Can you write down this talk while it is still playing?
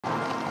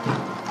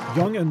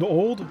Young and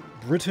old,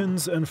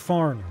 Britons and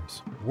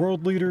foreigners,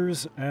 world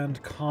leaders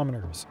and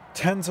commoners.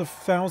 Tens of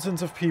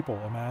thousands of people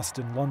amassed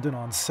in London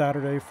on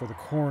Saturday for the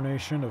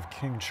coronation of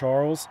King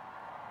Charles.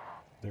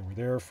 They were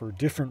there for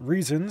different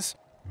reasons.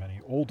 Many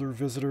older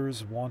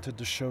visitors wanted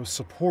to show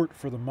support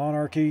for the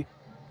monarchy.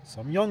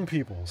 Some young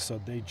people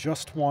said they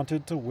just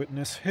wanted to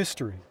witness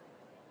history.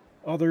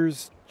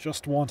 Others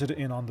just wanted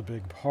in on the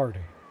big party.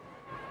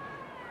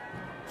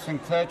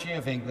 And clergy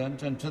of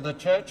England, and to the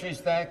churches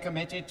there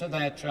committed to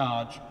their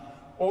charge,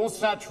 all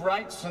such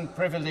rights and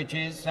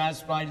privileges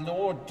as by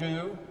law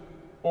do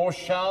or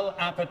shall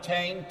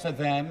appertain to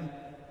them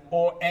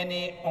or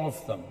any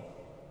of them.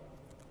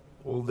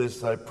 All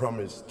this I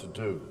promise to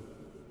do.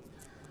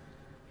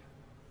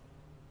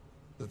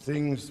 The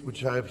things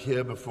which I have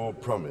herebefore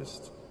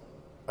promised,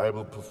 I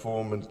will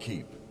perform and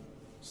keep,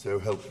 so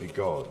help me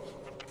God.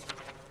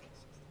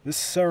 This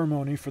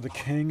ceremony for the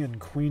king and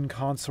queen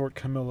consort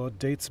Camilla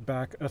dates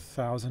back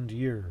 1,000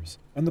 years,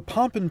 and the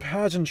pomp and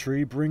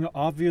pageantry bring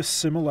obvious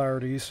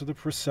similarities to the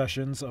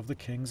processions of the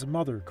king's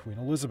mother, Queen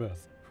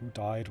Elizabeth, who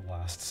died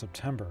last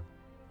September.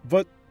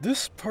 But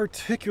this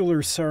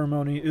particular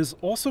ceremony is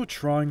also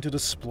trying to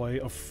display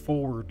a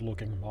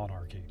forward-looking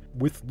monarchy,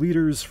 with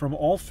leaders from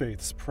all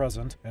faiths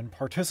present and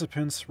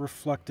participants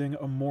reflecting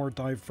a more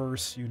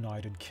diverse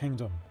United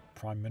Kingdom.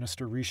 Prime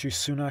Minister Rishi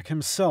Sunak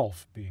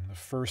himself being the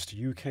first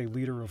UK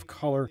leader of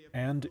colour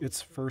and its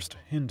first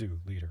Hindu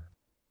leader.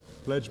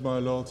 Pledge my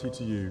loyalty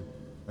to you,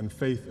 and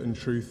faith and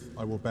truth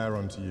I will bear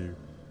unto you,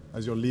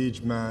 as your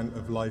liege man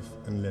of life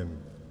and limb.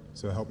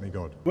 So help me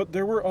God. But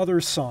there were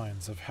other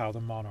signs of how the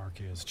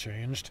monarchy has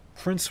changed.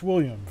 Prince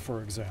William,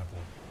 for example,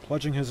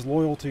 pledging his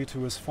loyalty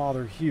to his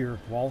father here,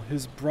 while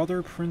his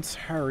brother Prince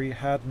Harry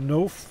had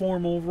no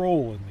formal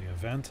role in the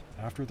event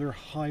after their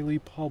highly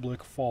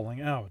public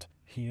falling out.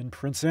 He and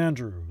Prince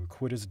Andrew, who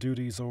quit his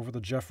duties over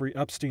the Jeffrey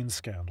Epstein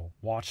scandal,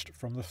 watched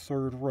from the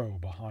third row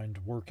behind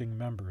working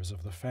members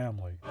of the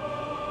family.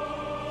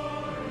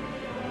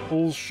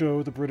 Polls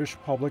show the British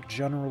public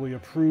generally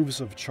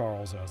approves of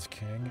Charles as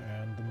king,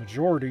 and the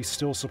majority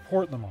still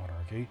support the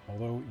monarchy,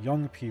 although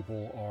young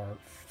people are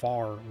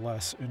far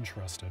less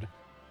interested.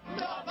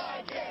 Not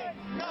my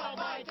king! Not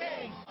my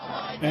king!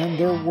 My king! And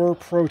there were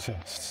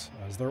protests,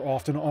 as there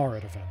often are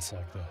at events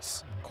like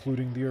this,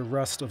 including the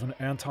arrest of an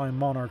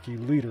anti-monarchy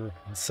leader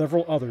and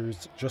several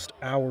others just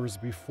hours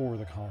before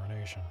the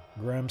coronation.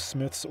 Graham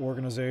Smith's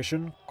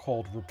organization,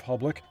 called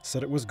Republic,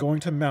 said it was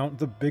going to mount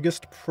the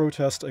biggest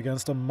protest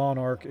against a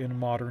monarch in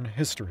modern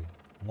history.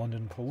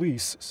 London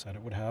police said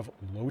it would have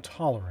low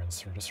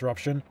tolerance for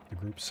disruption. The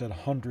group said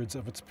hundreds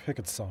of its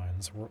picket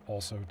signs were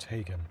also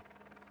taken.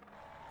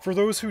 For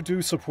those who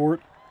do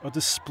support, a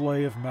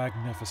display of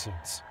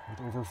magnificence, with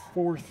over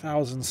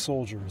 4,000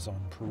 soldiers on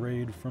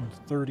parade from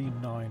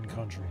 39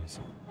 countries.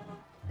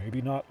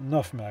 Maybe not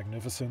enough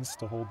magnificence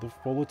to hold the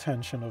full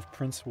attention of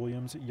Prince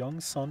William's young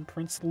son,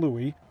 Prince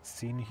Louis,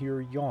 seen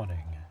here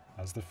yawning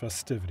as the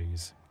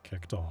festivities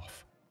kicked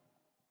off.